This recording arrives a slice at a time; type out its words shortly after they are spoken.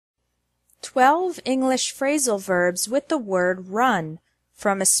12 English phrasal verbs with the word run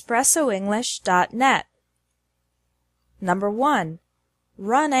from espressoenglish.net. Number 1.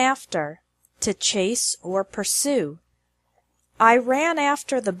 Run after, to chase or pursue. I ran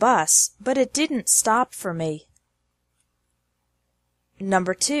after the bus, but it didn't stop for me.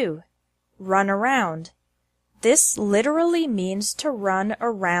 Number 2. Run around. This literally means to run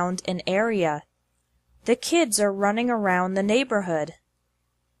around an area. The kids are running around the neighborhood.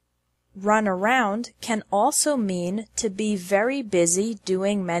 Run around can also mean to be very busy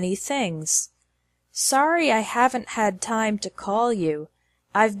doing many things. Sorry I haven't had time to call you.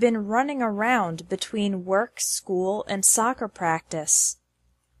 I've been running around between work, school, and soccer practice.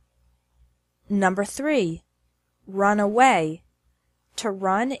 Number 3. Run away. To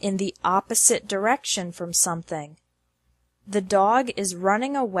run in the opposite direction from something. The dog is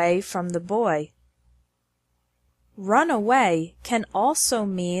running away from the boy. Run away can also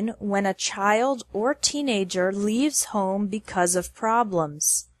mean when a child or teenager leaves home because of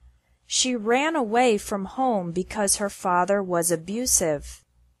problems. She ran away from home because her father was abusive.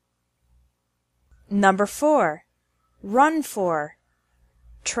 Number 4. Run for.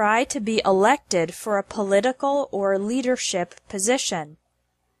 Try to be elected for a political or leadership position.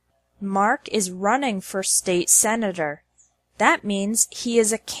 Mark is running for state senator. That means he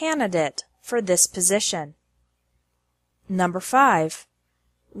is a candidate for this position. Number 5.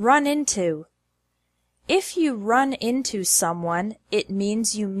 Run into. If you run into someone, it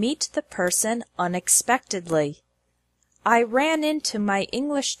means you meet the person unexpectedly. I ran into my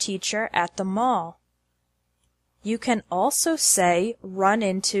English teacher at the mall. You can also say run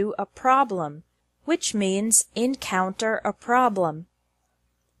into a problem, which means encounter a problem.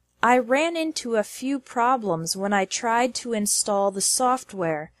 I ran into a few problems when I tried to install the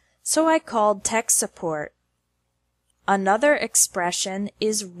software, so I called tech support. Another expression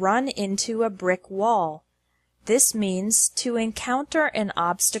is run into a brick wall. This means to encounter an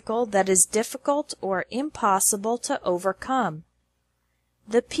obstacle that is difficult or impossible to overcome.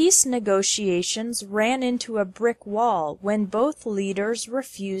 The peace negotiations ran into a brick wall when both leaders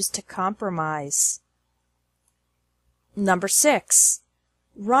refused to compromise. Number 6.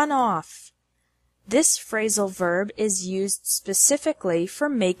 Run off. This phrasal verb is used specifically for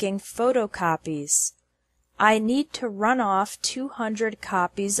making photocopies. I need to run off 200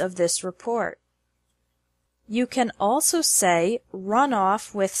 copies of this report. You can also say run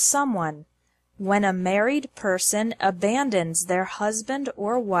off with someone when a married person abandons their husband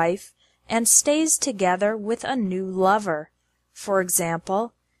or wife and stays together with a new lover. For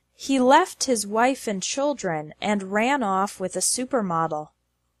example, he left his wife and children and ran off with a supermodel.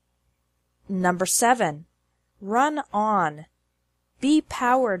 Number 7. Run on. Be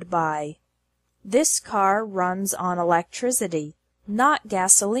powered by. This car runs on electricity, not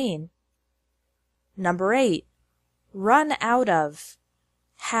gasoline. Number 8. Run out of.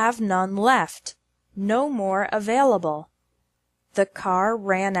 Have none left. No more available. The car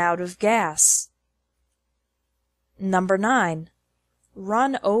ran out of gas. Number 9.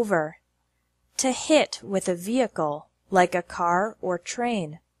 Run over. To hit with a vehicle, like a car or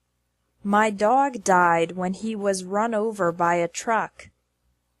train. My dog died when he was run over by a truck.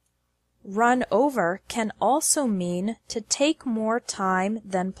 Run over can also mean to take more time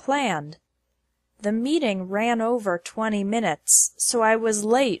than planned. The meeting ran over 20 minutes, so I was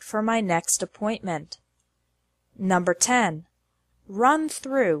late for my next appointment. Number 10. Run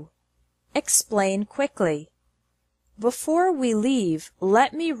through. Explain quickly. Before we leave,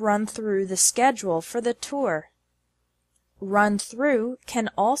 let me run through the schedule for the tour. Run through can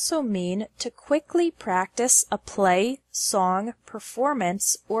also mean to quickly practice a play, song,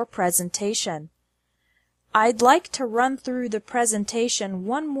 performance, or presentation. I'd like to run through the presentation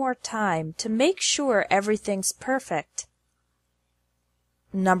one more time to make sure everything's perfect.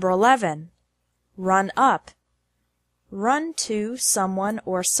 Number 11. Run up. Run to someone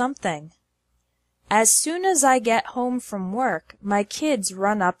or something. As soon as I get home from work, my kids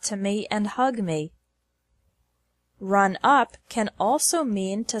run up to me and hug me. Run up can also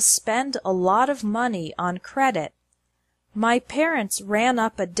mean to spend a lot of money on credit. My parents ran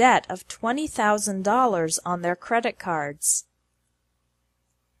up a debt of $20,000 on their credit cards.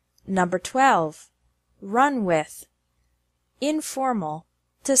 Number 12. Run with. Informal.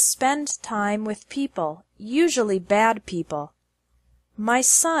 To spend time with people, usually bad people. My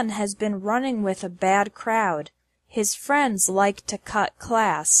son has been running with a bad crowd. His friends like to cut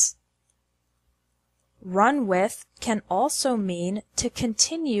class. Run with can also mean to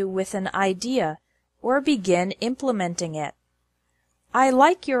continue with an idea or begin implementing it. I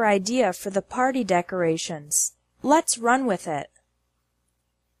like your idea for the party decorations. Let's run with it.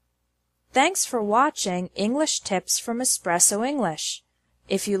 Thanks for watching English Tips from Espresso English.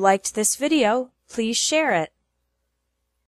 If you liked this video, please share it.